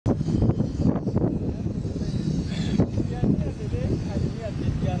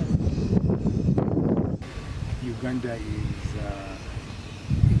Uganda is a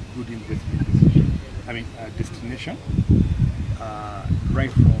good investment decision. Destination.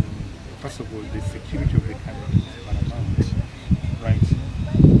 Right from, first of all, the security of the country is paramount. Right,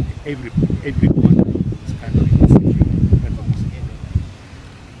 every border in this country is secure. That's the most important.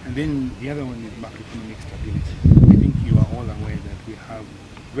 And then the other one is macroeconomic stability. I think you are all aware that we have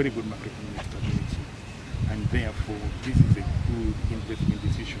very good macroeconomic stability, and therefore this is a good investment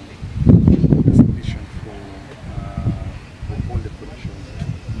decision for all the potential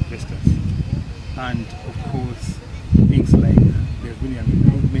investors. And of course, things like there's been an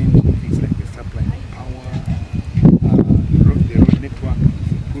improvement in things like the supply of power, the road network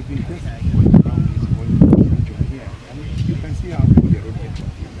is improving. That's going around this whole region here. And you can see how good the road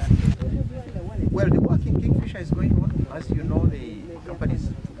network is. Well, the work in Kingfisher is going on. As you know, the companies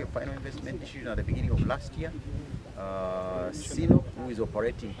took a final investment decision at the beginning of last year. Sino, who is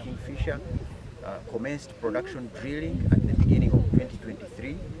operating Kingfisher, commenced production drilling at the beginning of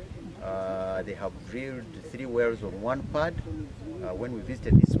 2023. They have drilled 3 wells on one pad. When we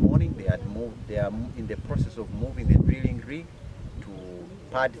visited this morning, they are in the process of moving the drilling rig to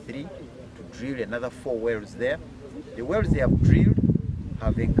pad 3 to drill another 4 wells there. The wells they have drilled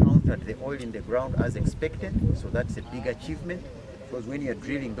have encountered the oil in the ground as expected, so that's a big achievement, because when you're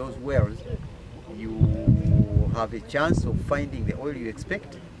drilling those wells, you have a chance of finding the oil you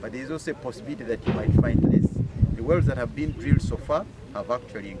expect, but there's also a possibility that you might find less. The wells that have been drilled so far have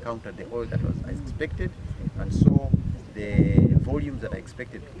actually encountered the oil that was as expected, and so the volumes that are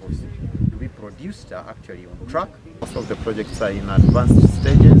expected to be produced are actually on track. Most of the projects are in advanced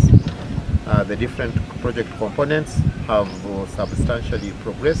stages. The different project components have substantially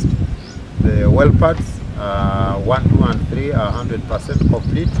progressed. The well pads 1, 2 and 3 are 100%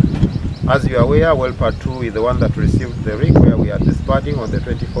 complete. As you are aware, well pad 2 is the one that received the rig, where we are disparting on the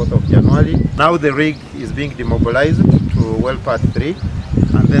 24th of January. Now the rig is being demobilized to well pad 3,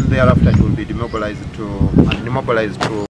 and then thereafter it will be demobilized to